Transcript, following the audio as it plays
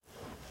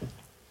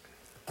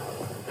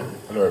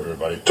Hello,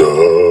 everybody.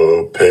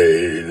 The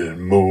pale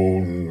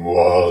moon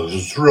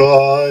was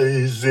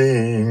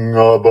rising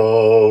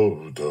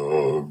above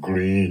the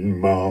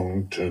green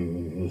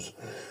mountains.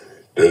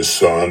 The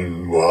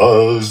sun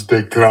was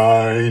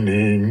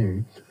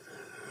declining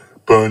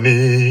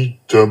beneath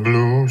the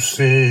blue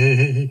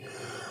sea.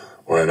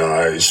 When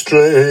I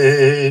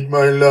strayed,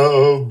 my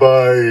love,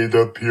 by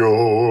the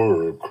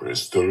pure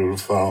crystal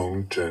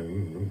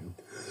fountain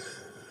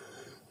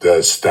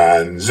that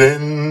stands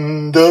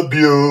in the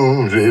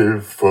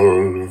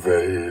beautiful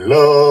vale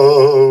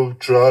of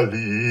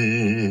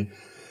Tralee.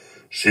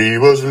 She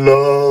was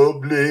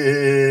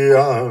lovely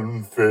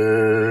and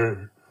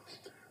fair,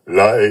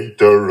 like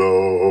the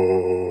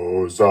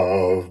rose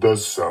of the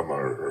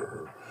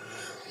summer.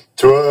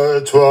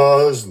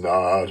 'Twas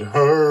not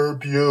her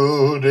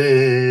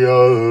beauty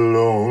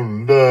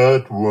alone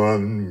that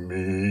won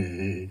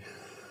me.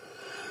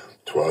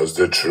 'Twas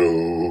the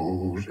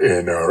truth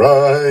in her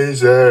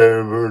eyes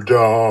ever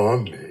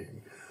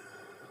dawning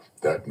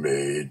that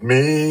made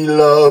me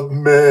love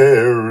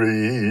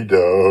Mary, the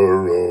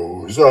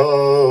rose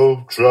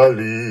of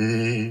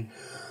Tralee.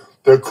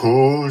 The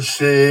cool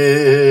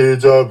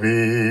shades of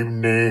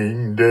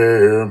evening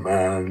their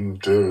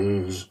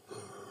mantles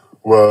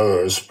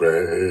were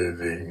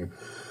spreading,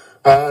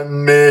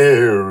 and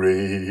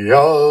Mary,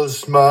 all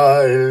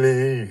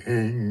smiling,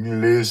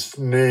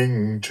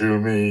 listening to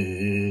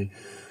me.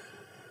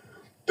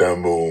 The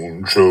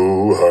moon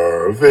through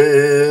her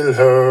veil,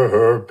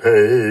 her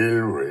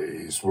pale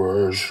rays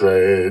were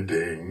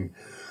shredding,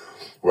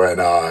 when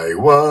I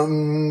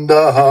won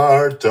the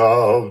heart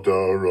of the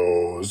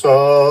rose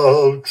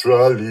of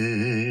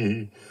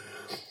Tralee.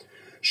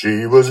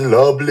 She was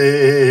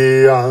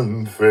lovely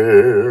and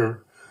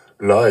fair,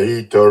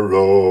 like the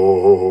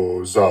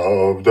rose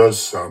of the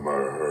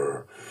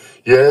summer.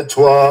 Yet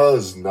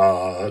 'twas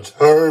not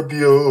her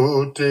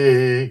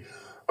beauty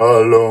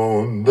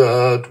alone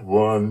that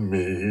won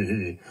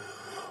me.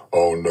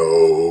 Oh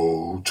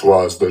no,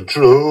 'twas the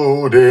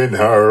truth in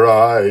her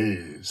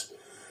eyes,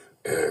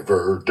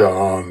 ever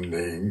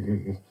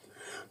dawning,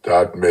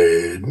 that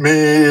made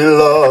me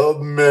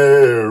love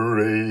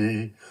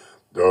Mary,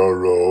 the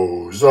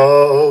rose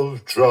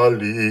of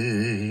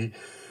Tralee.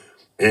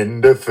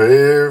 In the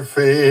fair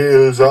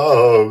fields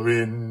of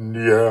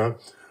India,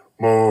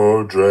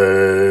 more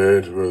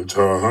dreadful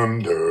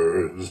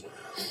thunders,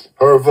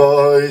 her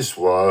voice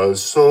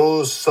was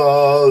so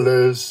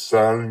solace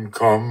and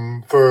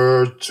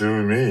comfort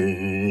to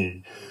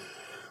me.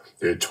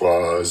 It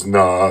was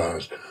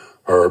not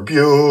her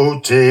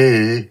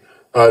beauty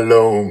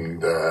alone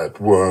that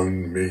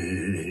won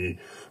me,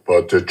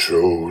 but the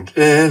truth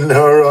in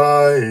her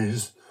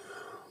eyes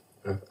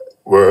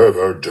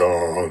were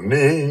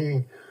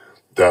dawning,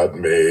 that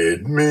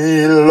made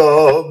me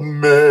love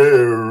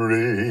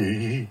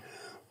Mary,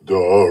 the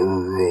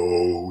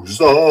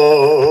rose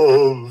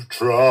of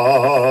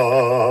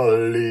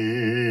Tralee.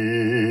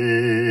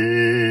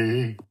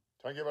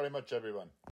 Thank you very much, everyone.